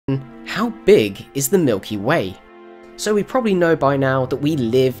how big is the Milky Way? So we probably know by now that we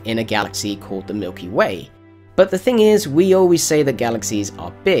live in a galaxy called the Milky Way. But the thing is, we always say that galaxies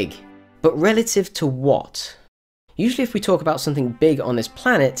are big. But relative to what? Usually if we talk about something big on this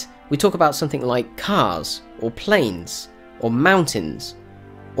planet, we talk about something like cars, or planes, or mountains,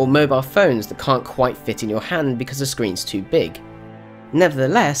 or mobile phones that can't quite fit in your hand because the screen's too big.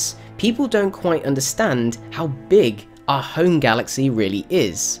 Nevertheless, people don't quite understand how big our home galaxy really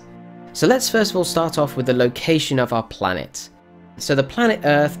is. So let's first of all start off with the location of our planet. So the planet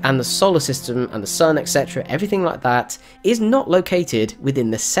Earth and the solar system and the sun, etc., everything like that, is not located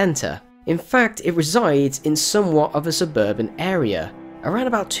within the centre. In fact, it resides in somewhat of a suburban area, around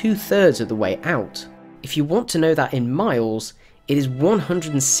about 2/3 of the way out. If you want to know that in miles, it is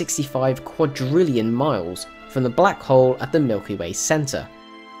 165 quadrillion miles from the black hole at the Milky Way centre.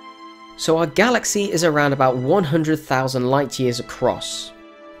 So our galaxy is around about 100,000 light years across,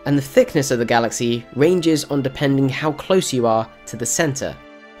 and the thickness of the galaxy ranges on depending how close you are to the centre.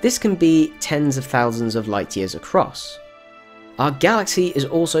 This can be tens of thousands of light years across. Our galaxy is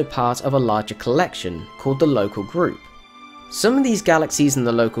also part of a larger collection called the local group. Some of these galaxies in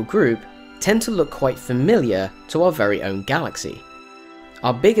the local group tend to look quite familiar to our very own galaxy.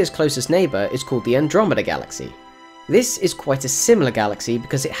 Our biggest closest neighbour is called the Andromeda Galaxy. This is quite a similar galaxy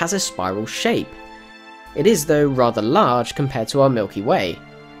because it has a spiral shape. It is though rather large compared to our Milky Way,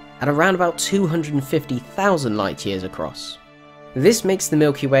 at around about 250,000 light years across. This makes the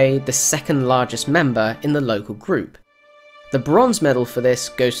Milky Way the second largest member in the local group. The bronze medal for this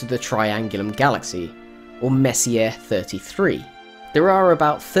goes to the Triangulum Galaxy, or Messier 33. There are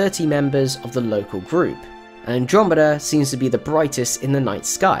about 30 members of the local group, and Andromeda seems to be the brightest in the night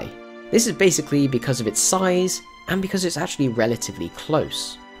sky. This is basically because of its size and because it's actually relatively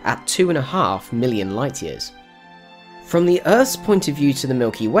close, at 2.5 million light years. From the Earth's point of view to the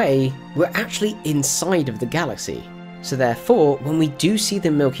Milky Way, we're actually inside of the galaxy, so therefore when we do see the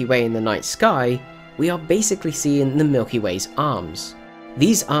Milky Way in the night sky, we are basically seeing the Milky Way's arms.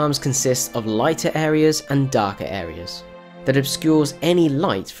 These arms consist of lighter areas and darker areas that obscures any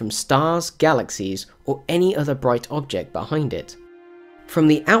light from stars, galaxies, or any other bright object behind it. From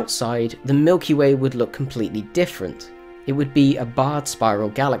the outside, the Milky Way would look completely different. It would be a barred spiral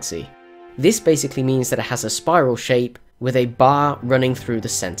galaxy. This basically means that it has a spiral shape with a bar running through the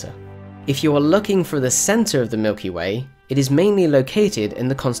centre. If you are looking for the centre of the Milky Way, it is mainly located in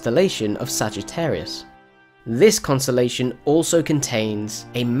the constellation of Sagittarius. This constellation also contains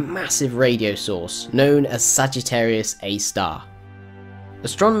a massive radio source known as Sagittarius A star.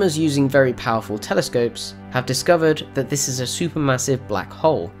 Astronomers using very powerful telescopes have discovered that this is a supermassive black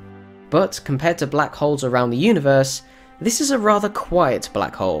hole. But compared to black holes around the universe, this is a rather quiet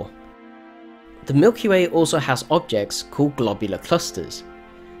black hole. The Milky Way also has objects called globular clusters.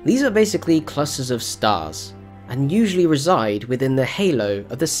 These are basically clusters of stars, and usually reside within the halo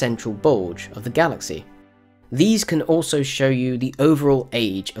of the central bulge of the galaxy. These can also show you the overall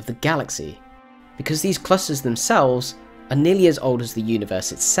age of the galaxy, because these clusters themselves are nearly as old as the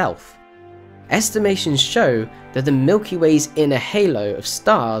universe itself. Estimations show that the Milky Way's inner halo of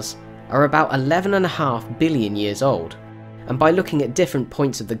stars are about 11.5 billion years old, and by looking at different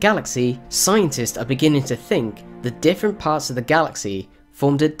points of the galaxy, scientists are beginning to think that different parts of the galaxy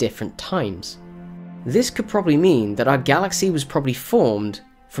formed at different times. This could probably mean that our galaxy was probably formed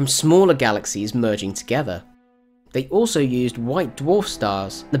from smaller galaxies merging together. They also used white dwarf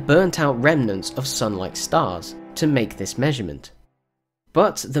stars, the burnt out remnants of sun-like stars, to make this measurement.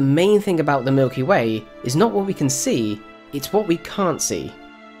 But the main thing about the Milky Way is not what we can see, it's what we can't see.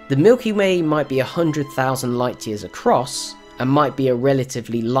 The Milky Way might be 100,000 light years across, and might be a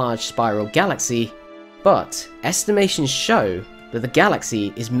relatively large spiral galaxy, but estimations show that the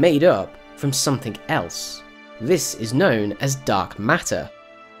galaxy is made up from something else. This is known as dark matter.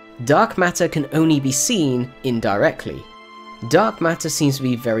 Dark matter can only be seen indirectly. Dark matter seems to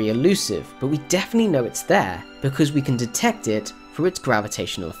be very elusive, but we definitely know it's there because we can detect it through its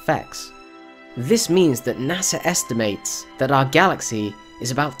gravitational effects. This means that NASA estimates that our galaxy is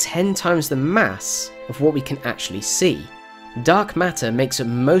about 10 times the mass of what we can actually see. Dark matter makes up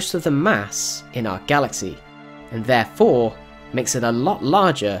most of the mass in our galaxy, and therefore makes it a lot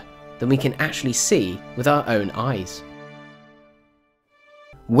larger than we can actually see with our own eyes.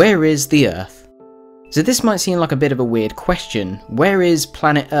 Where is the Earth? So this might seem like a bit of a weird question. Where is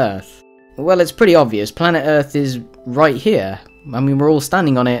planet Earth? Well, it's pretty obvious. Planet Earth is right here. I mean, we're all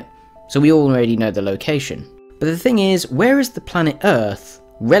standing on it, so we already know the location. But the thing is, where is the planet Earth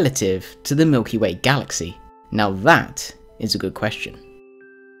relative to the Milky Way galaxy? Now that is a good question.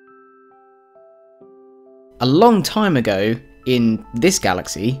 A long time ago, in this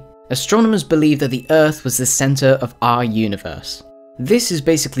galaxy, Astronomers believe that the Earth was the centre of our universe. This is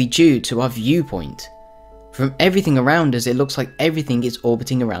basically due to our viewpoint. From everything around us, it looks like everything is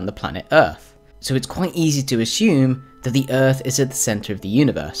orbiting around the planet Earth, so it's quite easy to assume that the Earth is at the centre of the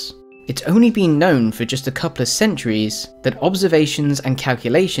universe. It's only been known for just a couple of centuries that observations and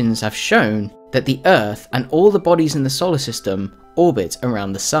calculations have shown that the Earth and all the bodies in the solar system orbit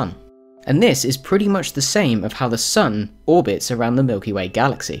around the Sun. And this is pretty much the same of how the Sun orbits around the Milky Way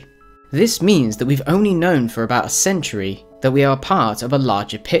galaxy. This means that we've only known for about a century that we are part of a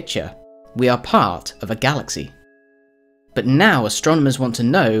larger picture. We are part of a galaxy. But now astronomers want to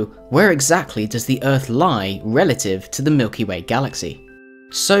know, where exactly does the Earth lie relative to the Milky Way galaxy?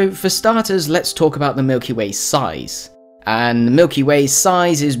 So for starters, let's talk about the Milky Way's size. And the Milky Way's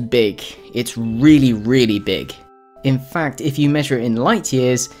size is big. It's really, really big. In fact, if you measure it in light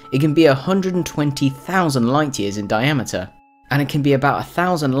years, it can be 120,000 light years in diameter, and it can be about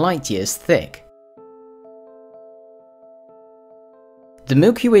 1,000 light years thick. The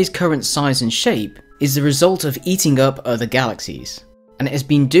Milky Way's current size and shape is the result of eating up other galaxies, and it has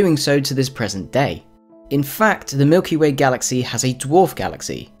been doing so to this present day. In fact, the Milky Way galaxy has a dwarf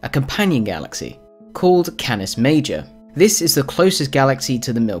galaxy, a companion galaxy, called Canis Major. This is the closest galaxy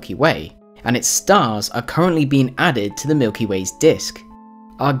to the Milky Way, and its stars are currently being added to the Milky Way's disk.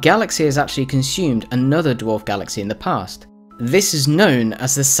 Our galaxy has actually consumed another dwarf galaxy in the past. This is known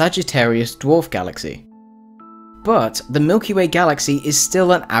as the Sagittarius dwarf galaxy. But the Milky Way galaxy is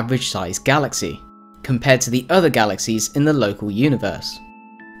still an average-sized galaxy, compared to the other galaxies in the local universe.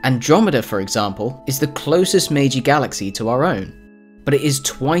 Andromeda, for example, is the closest major galaxy to our own, but it is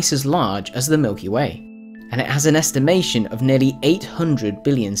twice as large as the Milky Way, and it has an estimation of nearly 800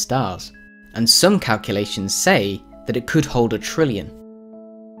 billion stars, and some calculations say that it could hold 1 trillion.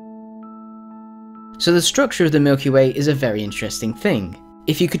 So the structure of the Milky Way is a very interesting thing.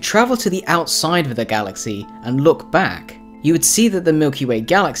 If you could travel to the outside of the galaxy and look back, you would see that the Milky Way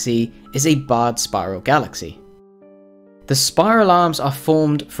galaxy is a barred spiral galaxy. The spiral arms are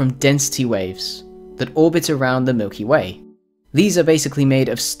formed from density waves that orbit around the Milky Way. These are basically made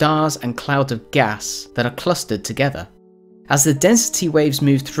of stars and clouds of gas that are clustered together. As the density waves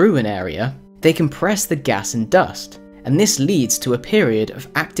move through an area, they compress the gas and dust, and this leads to a period of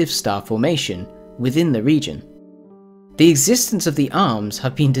active star formation within the region. The existence of the arms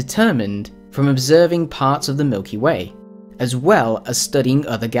have been determined from observing parts of the Milky Way, as well as studying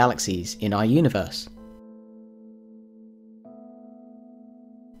other galaxies in our universe.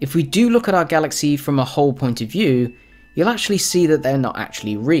 If we do look at our galaxy from a whole point of view, you'll actually see that they're not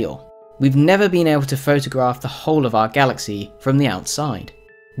actually real. We've never been able to photograph the whole of our galaxy from the outside.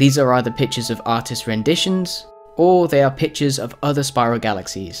 These are either pictures of artist renditions, or they are pictures of other spiral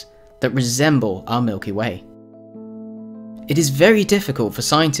galaxies that resemble our Milky Way. It is very difficult for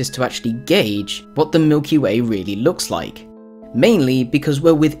scientists to actually gauge what the Milky Way really looks like, mainly because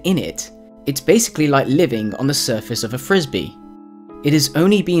we're within it. It's basically like living on the surface of a frisbee. It has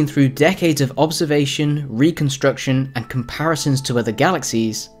only been through decades of observation, reconstruction, and comparisons to other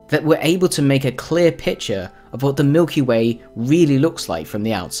galaxies that we're able to make a clear picture of what the Milky Way really looks like from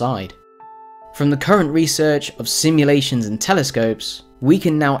the outside. From the current research of simulations and telescopes, we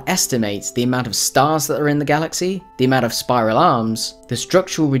can now estimate the amount of stars that are in the galaxy, the amount of spiral arms, the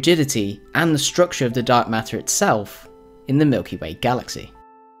structural rigidity, and the structure of the dark matter itself in the Milky Way galaxy.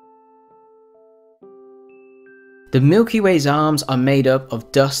 The Milky Way's arms are made up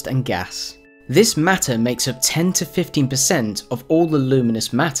of dust and gas. This matter makes up 10 to 15% of all the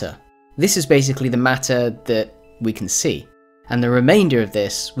luminous matter. This is basically the matter that we can see, and the remainder of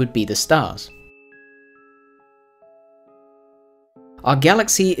this would be the stars. Our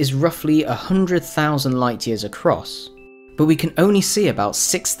galaxy is roughly 100,000 light years across, but we can only see about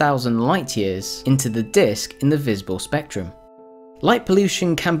 6,000 light years into the disk in the visible spectrum. Light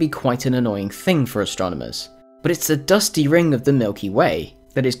pollution can be quite an annoying thing for astronomers, but it's the dusty ring of the Milky Way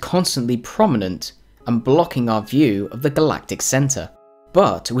that is constantly prominent and blocking our view of the galactic center.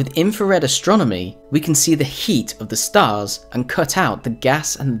 But with infrared astronomy, we can see the heat of the stars and cut out the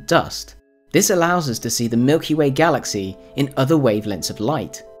gas and the dust. This allows us to see the Milky Way galaxy in other wavelengths of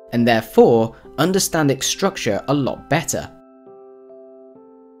light, and therefore understand its structure a lot better.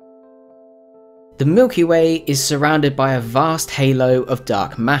 The Milky Way is surrounded by a vast halo of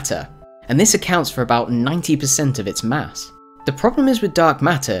dark matter, and this accounts for about 90% of its mass. The problem is with dark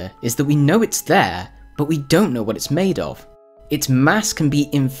matter is that we know it's there, but we don't know what it's made of. Its mass can be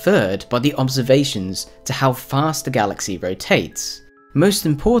inferred by the observations to how fast the galaxy rotates. Most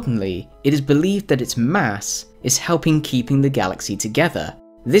importantly, it is believed that its mass is helping keeping the galaxy together.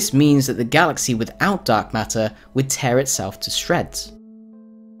 This means that the galaxy without dark matter would tear itself to shreds.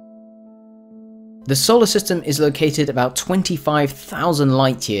 The solar system is located about 25,000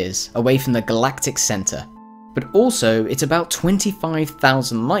 light years away from the galactic center, but also it's about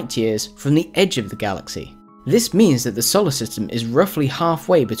 25,000 light years from the edge of the galaxy. This means that the solar system is roughly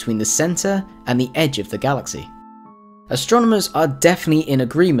halfway between the center and the edge of the galaxy. Astronomers are definitely in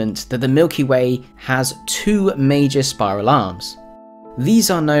agreement that the Milky Way has two major spiral arms. These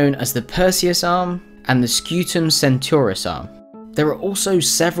are known as the Perseus arm and the Scutum Centaurus arm. There are also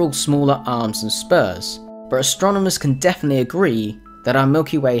several smaller arms and spurs, but astronomers can definitely agree that our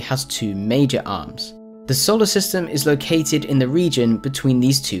Milky Way has two major arms. The solar system is located in the region between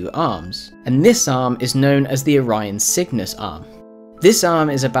these two arms, and this arm is known as the Orion Cygnus arm. This arm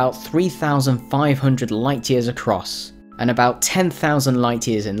is about 3,500 light years across and about 10,000 light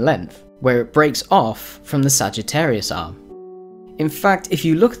years in length, where it breaks off from the Sagittarius arm. In fact, if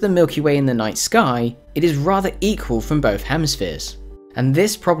you look at the Milky Way in the night sky, it is rather equal from both hemispheres, and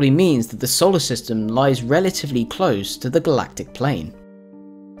this probably means that the solar system lies relatively close to the galactic plane.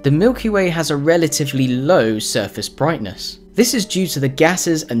 The Milky Way has a relatively low surface brightness. This is due to the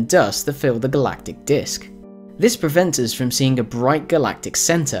gases and dust that fill the galactic disk. This prevents us from seeing a bright galactic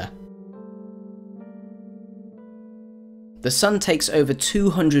center. The Sun takes over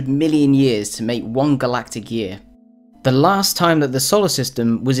 200 million years to make one galactic year. The last time that the solar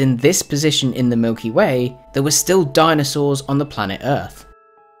system was in this position in the Milky Way, there were still dinosaurs on the planet Earth.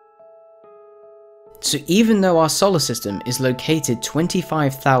 So even though our solar system is located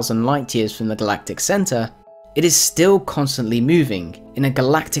 25,000 light years from the galactic center, it is still constantly moving in a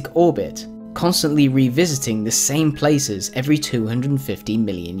galactic orbit, constantly revisiting the same places every 250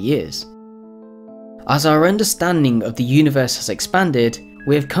 million years. As our understanding of the universe has expanded,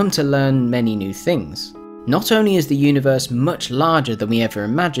 we have come to learn many new things. Not only is the universe much larger than we ever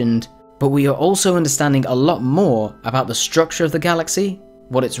imagined, but we are also understanding a lot more about the structure of the galaxy,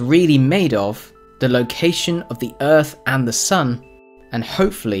 what it's really made of, the location of the Earth and the Sun, and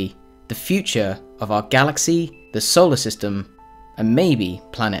hopefully the future of our galaxy, the solar system, and maybe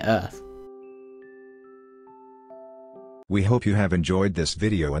planet Earth. We hope you have enjoyed this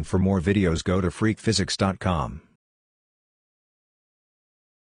video, and for more videos go to freqphysics.com.